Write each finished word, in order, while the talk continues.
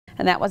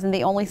And that wasn't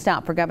the only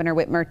stop for Governor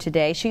Whitmer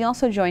today. She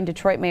also joined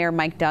Detroit Mayor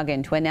Mike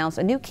Duggan to announce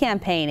a new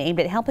campaign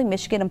aimed at helping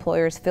Michigan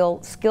employers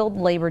fill skilled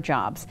labor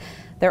jobs.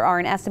 There are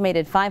an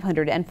estimated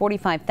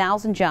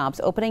 545,000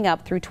 jobs opening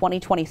up through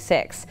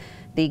 2026.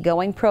 The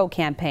Going Pro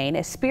campaign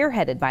is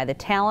spearheaded by the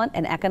Talent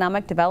and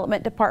Economic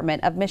Development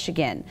Department of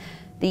Michigan.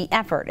 The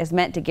effort is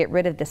meant to get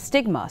rid of the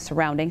stigma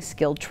surrounding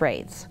skilled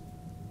trades.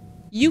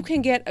 You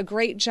can get a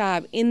great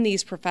job in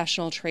these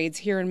professional trades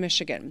here in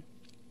Michigan,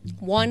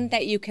 one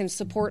that you can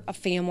support a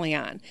family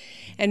on.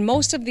 And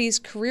most of these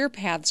career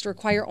paths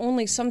require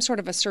only some sort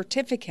of a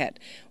certificate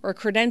or a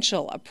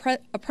credential,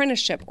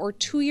 apprenticeship, or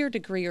 2-year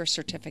degree or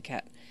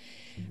certificate.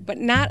 But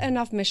not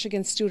enough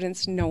Michigan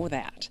students know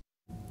that.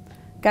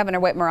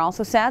 Governor Whitmer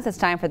also says it's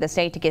time for the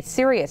state to get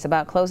serious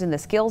about closing the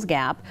skills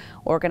gap.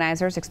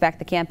 Organizers expect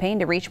the campaign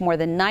to reach more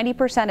than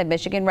 90% of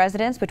Michigan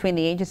residents between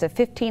the ages of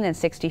 15 and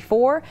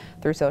 64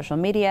 through social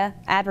media,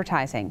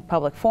 advertising,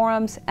 public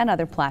forums, and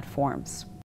other platforms.